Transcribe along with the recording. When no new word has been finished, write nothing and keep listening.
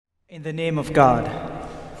In the name of God,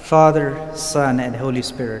 Father, Son, and Holy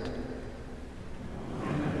Spirit.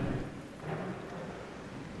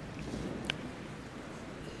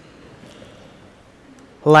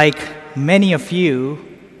 Like many of you,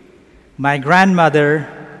 my grandmother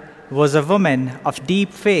was a woman of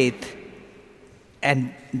deep faith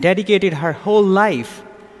and dedicated her whole life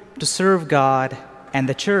to serve God and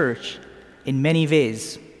the church in many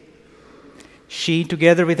ways. She,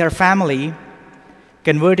 together with her family,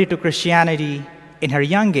 converted to Christianity in her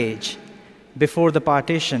young age before the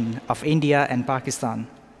partition of India and Pakistan.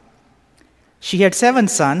 She had 7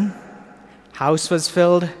 sons, house was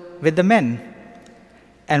filled with the men,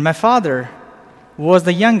 and my father was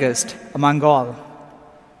the youngest among all.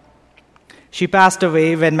 She passed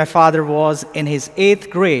away when my father was in his 8th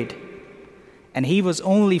grade, and he was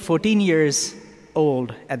only 14 years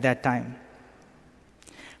old at that time.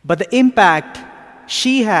 But the impact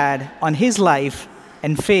she had on his life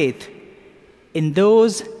and faith in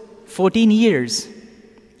those 14 years,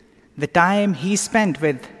 the time he spent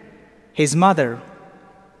with his mother,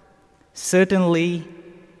 certainly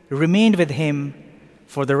remained with him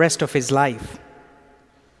for the rest of his life.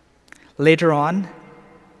 Later on,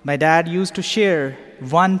 my dad used to share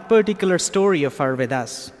one particular story of her with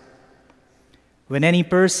us. When any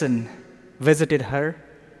person visited her,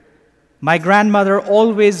 my grandmother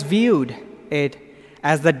always viewed it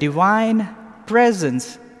as the divine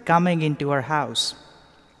presence coming into her house.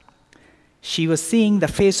 She was seeing the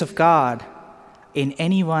face of God in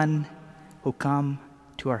anyone who come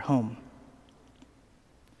to her home.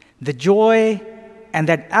 The joy and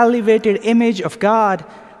that elevated image of God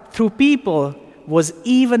through people was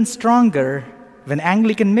even stronger when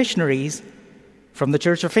Anglican missionaries from the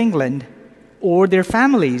Church of England or their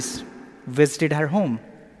families visited her home.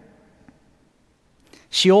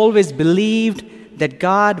 She always believed that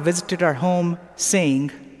God visited our home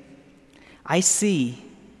saying, "I see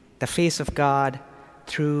the face of God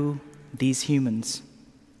through these humans.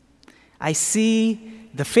 I see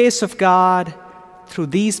the face of God through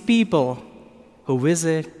these people who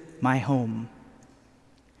visit my home."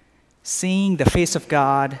 Seeing the face of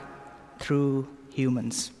God through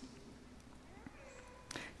humans.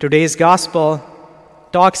 Today's gospel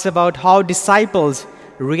talks about how disciples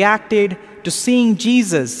reacted to seeing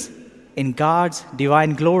Jesus in God's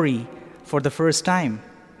divine glory for the first time.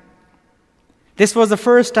 This was the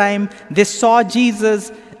first time they saw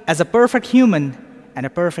Jesus as a perfect human and a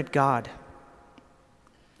perfect God.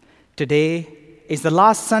 Today is the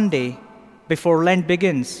last Sunday before Lent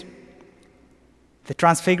begins, the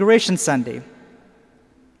Transfiguration Sunday,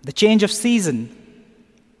 the change of season,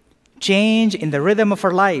 change in the rhythm of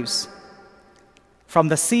our lives, from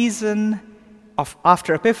the season of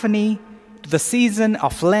after Epiphany to the season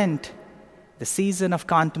of Lent, the season of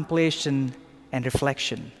contemplation and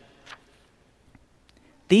reflection.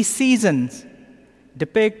 These seasons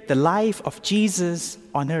depict the life of Jesus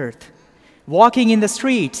on earth, walking in the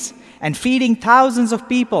streets and feeding thousands of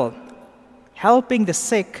people, helping the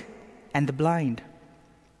sick and the blind,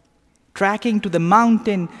 tracking to the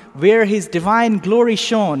mountain where his divine glory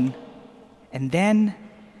shone, and then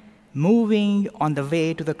moving on the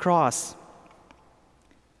way to the cross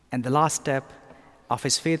and the last step of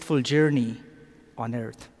his faithful journey on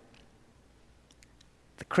earth.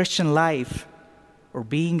 The Christian life, or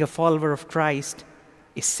being a follower of Christ,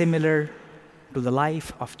 is similar to the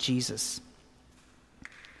life of Jesus,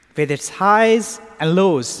 with its highs and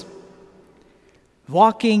lows,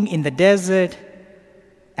 walking in the desert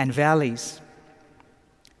and valleys.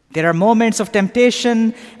 There are moments of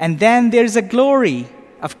temptation, and then there is a glory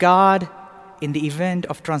of God in the event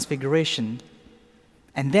of transfiguration,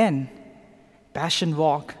 and then Passion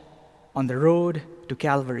Walk on the road to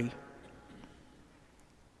Calvary.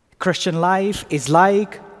 Christian life is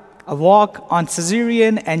like a walk on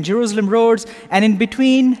Caesarean and Jerusalem roads, and in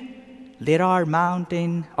between there are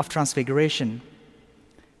mountains of transfiguration,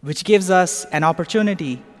 which gives us an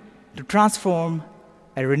opportunity to transform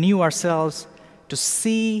and renew ourselves to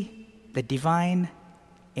see the divine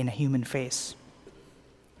in a human face.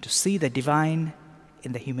 To see the divine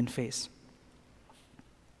in the human face.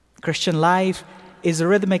 Christian life is a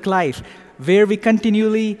rhythmic life where we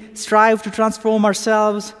continually strive to transform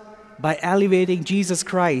ourselves by elevating Jesus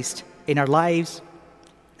Christ in our lives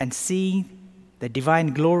and seeing the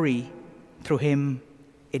divine glory through him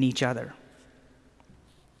in each other.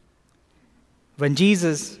 When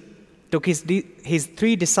Jesus took his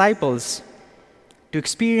 3 disciples to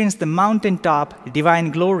experience the mountaintop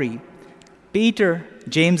divine glory, Peter,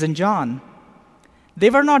 James, and John,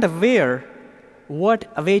 they were not aware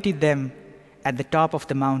what awaited them at the top of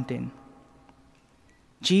the mountain.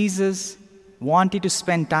 Jesus wanted to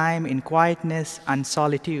spend time in quietness and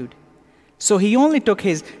solitude. So he only took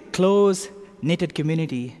his close knitted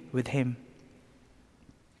community with him.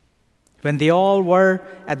 When they all were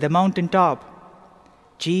at the mountaintop,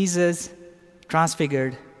 Jesus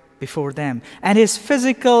transfigured before them, and his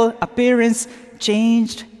physical appearance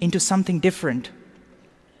changed into something different.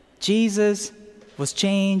 Jesus was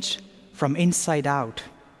changed from inside out.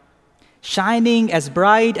 Shining as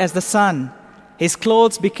bright as the sun, his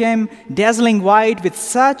clothes became dazzling white with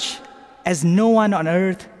such as no one on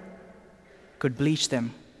earth could bleach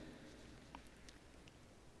them.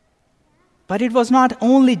 But it was not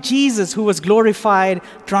only Jesus who was glorified,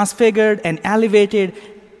 transfigured, and elevated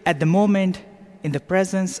at the moment in the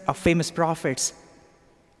presence of famous prophets,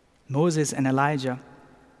 Moses and Elijah.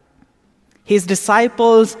 His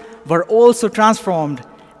disciples were also transformed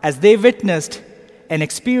as they witnessed and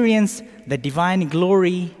experienced the divine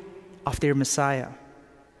glory of their Messiah.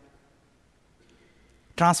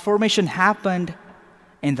 Transformation happened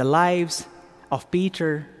in the lives of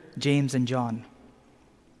Peter, James, and John.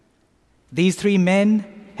 These three men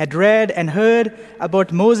had read and heard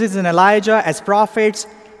about Moses and Elijah as prophets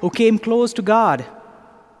who came close to God.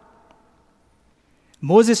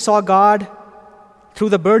 Moses saw God through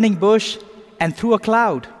the burning bush and through a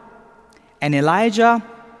cloud, and Elijah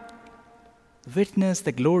witnessed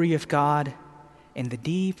the glory of God in the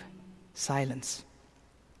deep silence.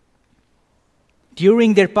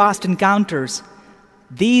 During their past encounters,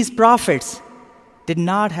 these prophets did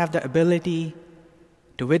not have the ability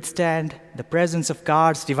to withstand the presence of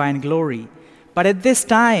God's divine glory. But at this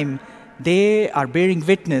time, they are bearing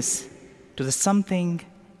witness to the something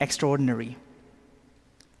extraordinary.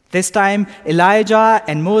 This time, Elijah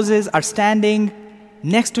and Moses are standing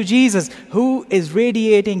next to Jesus, who is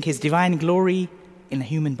radiating his divine glory in a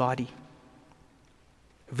human body.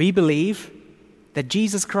 We believe that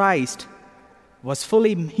Jesus Christ was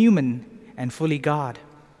fully human and fully God.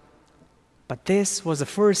 But this was the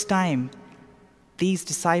first time these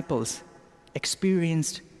disciples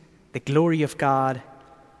experienced the glory of God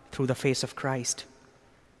through the face of Christ.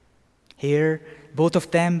 Here, both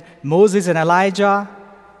of them, Moses and Elijah,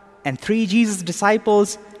 and three Jesus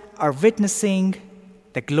disciples, are witnessing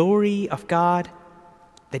the glory of God,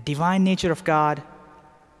 the divine nature of God,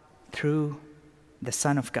 through the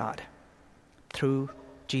Son of God, through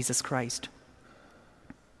Jesus Christ.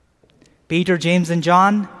 Peter, James, and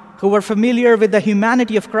John, who were familiar with the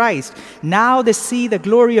humanity of Christ, now they see the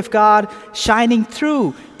glory of God shining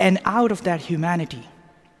through and out of that humanity.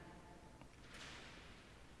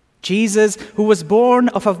 Jesus, who was born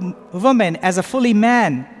of a woman as a fully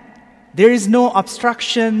man, there is no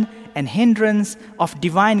obstruction and hindrance of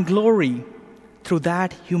divine glory through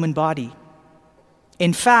that human body.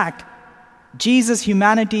 In fact, Jesus'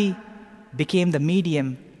 humanity became the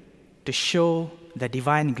medium to show the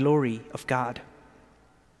divine glory of God.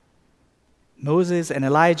 Moses and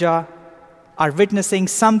Elijah are witnessing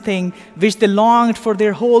something which they longed for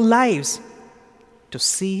their whole lives: to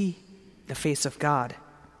see the face of God,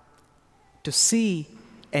 to see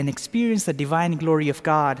and experience the divine glory of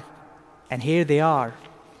God. And here they are,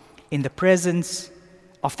 in the presence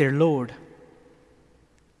of their Lord,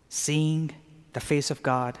 seeing the face of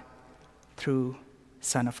God through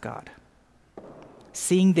Son of God,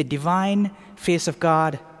 seeing the divine face of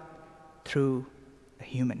God through a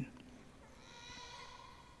human.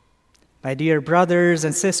 My dear brothers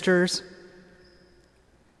and sisters,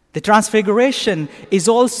 the transfiguration is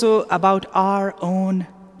also about our own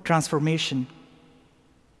transformation.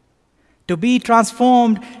 To be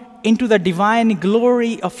transformed into the divine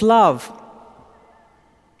glory of love.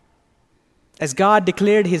 As God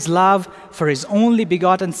declared his love for his only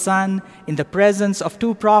begotten Son in the presence of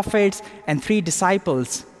two prophets and three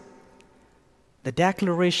disciples, the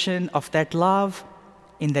declaration of that love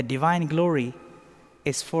in the divine glory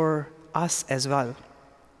is for us as well.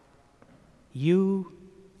 You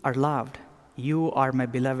are loved. You are my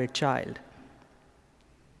beloved child.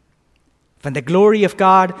 When the glory of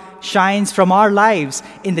God shines from our lives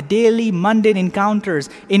in the daily mundane encounters,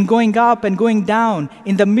 in going up and going down,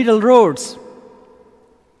 in the middle roads,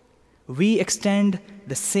 we extend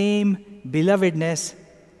the same belovedness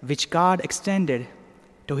which God extended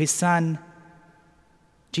to his Son,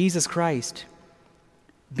 Jesus Christ,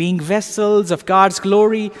 being vessels of God's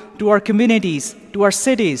glory to our communities, to our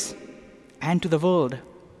cities, and to the world.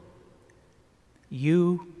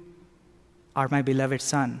 You are my beloved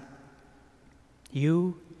son.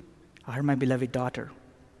 You are my beloved daughter.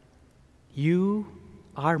 You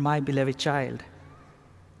are my beloved child.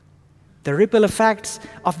 The ripple effects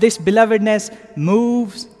of this belovedness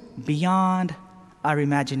moves beyond our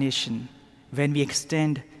imagination when we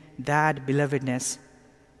extend that belovedness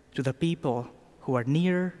to the people who are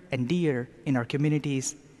near and dear in our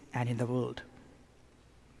communities and in the world.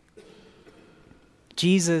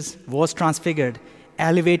 Jesus was transfigured,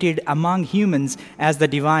 elevated among humans as the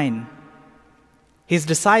divine. His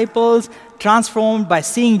disciples, transformed by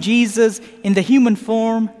seeing Jesus in the human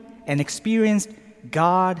form, and experienced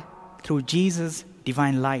God through Jesus'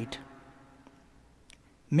 divine light.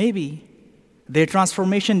 Maybe their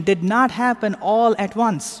transformation did not happen all at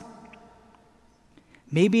once.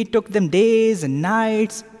 Maybe it took them days and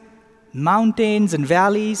nights, mountains and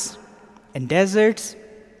valleys and deserts.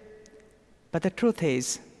 But the truth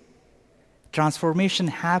is, transformation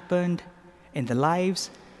happened in the lives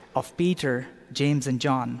of Peter, James, and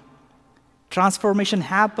John. Transformation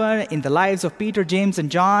happened in the lives of Peter, James,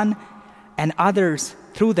 and John, and others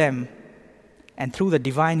through them and through the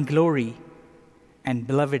divine glory and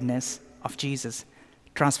belovedness of Jesus.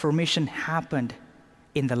 Transformation happened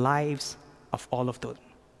in the lives of all of them.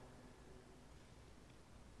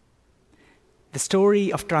 The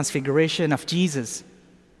story of transfiguration of Jesus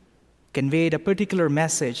conveyed a particular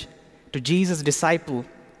message to Jesus' disciple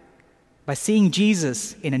by seeing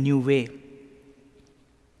Jesus in a new way.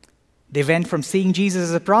 They went from seeing Jesus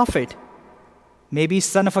as a prophet, maybe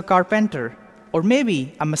son of a carpenter, or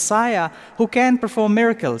maybe a Messiah who can perform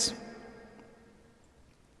miracles.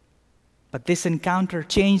 But this encounter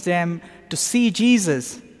changed them to see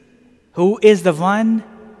Jesus, who is the one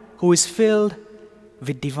who is filled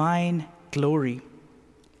with divine glory,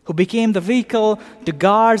 who became the vehicle to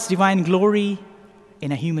God's divine glory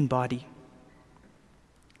in a human body.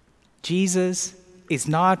 Jesus is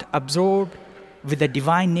not absorbed with the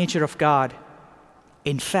divine nature of God.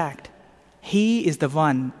 In fact, he is the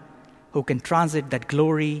one who can transit that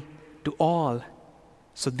glory to all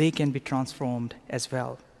so they can be transformed as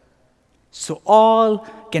well. So all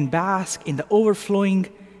can bask in the overflowing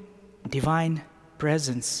divine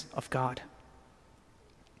presence of God.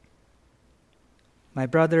 My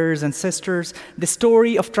brothers and sisters, the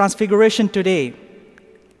story of transfiguration today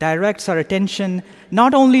directs our attention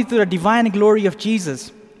not only to the divine glory of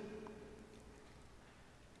Jesus,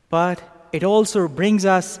 but it also brings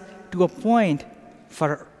us to a point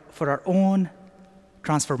for our own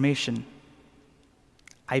transformation.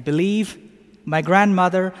 I believe my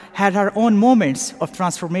grandmother had her own moments of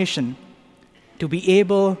transformation to be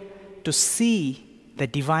able to see the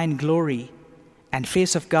divine glory and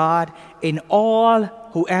face of God in all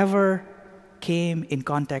whoever came in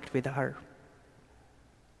contact with her.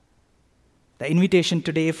 The invitation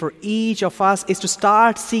today for each of us is to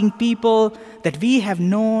start seeing people that we have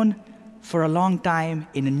known for a long time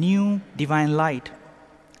in a new divine light.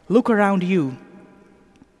 Look around you,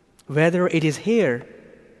 whether it is here,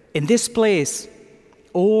 in this place,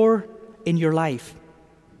 or in your life.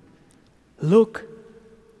 Look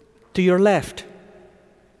to your left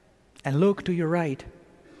and look to your right.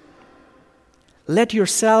 Let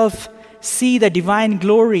yourself see the divine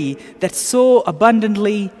glory that so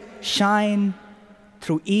abundantly shine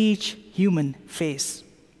through each human face.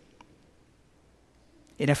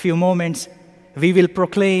 In a few moments, we will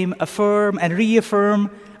proclaim, affirm, and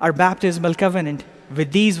reaffirm our baptismal covenant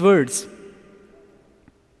with these words.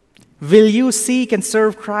 Will you seek and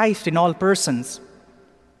serve Christ in all persons?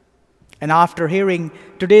 And after hearing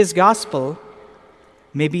today's gospel,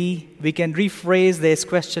 maybe we can rephrase this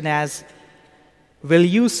question as, will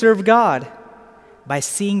you serve God by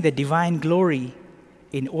seeing the divine glory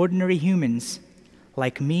in ordinary humans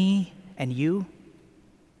like me and you?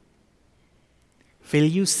 Will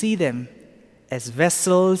you see them as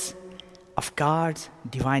vessels of God's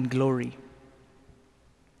divine glory,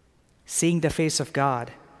 seeing the face of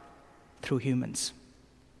God through humans?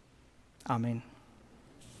 Amen.